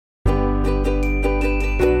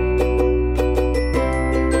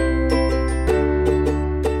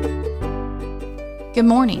Good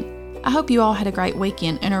morning. I hope you all had a great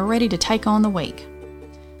weekend and are ready to take on the week.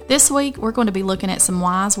 This week, we're going to be looking at some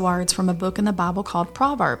wise words from a book in the Bible called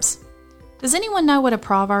Proverbs. Does anyone know what a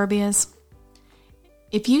proverb is?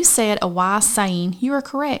 If you said a wise saying, you are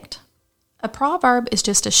correct. A proverb is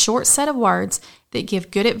just a short set of words that give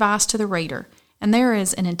good advice to the reader, and there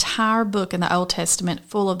is an entire book in the Old Testament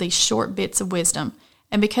full of these short bits of wisdom,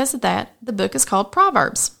 and because of that, the book is called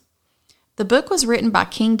Proverbs. The book was written by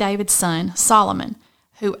King David's son, Solomon,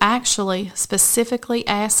 who actually specifically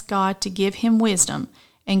asked God to give him wisdom,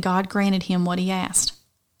 and God granted him what he asked.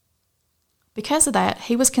 Because of that,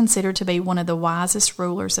 he was considered to be one of the wisest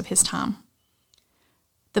rulers of his time.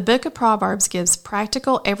 The book of Proverbs gives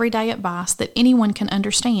practical, everyday advice that anyone can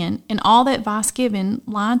understand, and all the advice given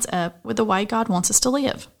lines up with the way God wants us to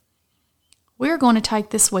live. We are going to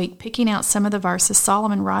take this week picking out some of the verses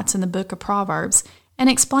Solomon writes in the book of Proverbs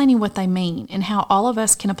and explaining what they mean and how all of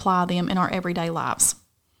us can apply them in our everyday lives.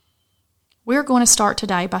 We are going to start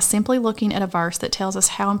today by simply looking at a verse that tells us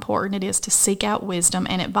how important it is to seek out wisdom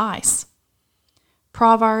and advice.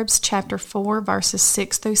 Proverbs chapter 4, verses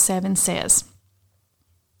 6 through 7 says,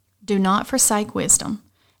 "Do not forsake wisdom,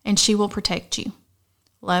 and she will protect you.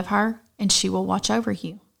 Love her, and she will watch over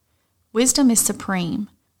you. Wisdom is supreme,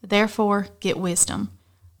 therefore get wisdom.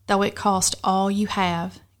 Though it cost all you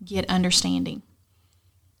have, get understanding."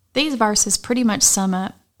 These verses pretty much sum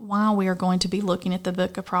up why we are going to be looking at the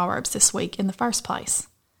book of Proverbs this week in the first place.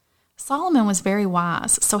 Solomon was very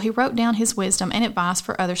wise, so he wrote down his wisdom and advice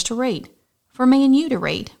for others to read, for me and you to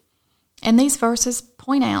read. And these verses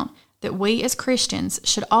point out that we as Christians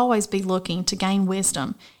should always be looking to gain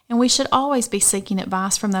wisdom, and we should always be seeking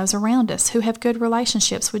advice from those around us who have good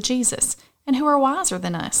relationships with Jesus and who are wiser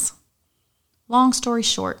than us. Long story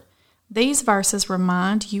short, these verses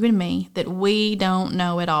remind you and me that we don't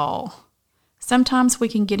know it all. Sometimes we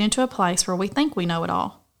can get into a place where we think we know it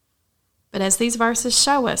all. But as these verses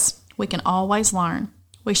show us, we can always learn.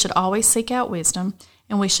 We should always seek out wisdom,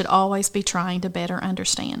 and we should always be trying to better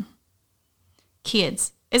understand.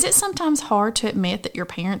 Kids, is it sometimes hard to admit that your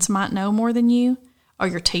parents might know more than you, or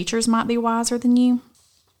your teachers might be wiser than you?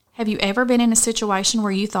 Have you ever been in a situation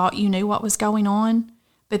where you thought you knew what was going on,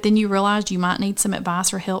 but then you realized you might need some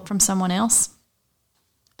advice or help from someone else?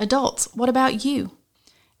 Adults, what about you?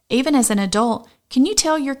 Even as an adult, can you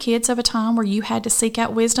tell your kids of a time where you had to seek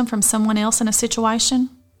out wisdom from someone else in a situation?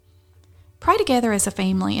 Pray together as a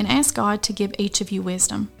family and ask God to give each of you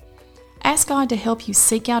wisdom. Ask God to help you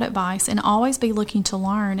seek out advice and always be looking to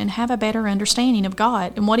learn and have a better understanding of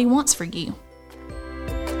God and what He wants for you.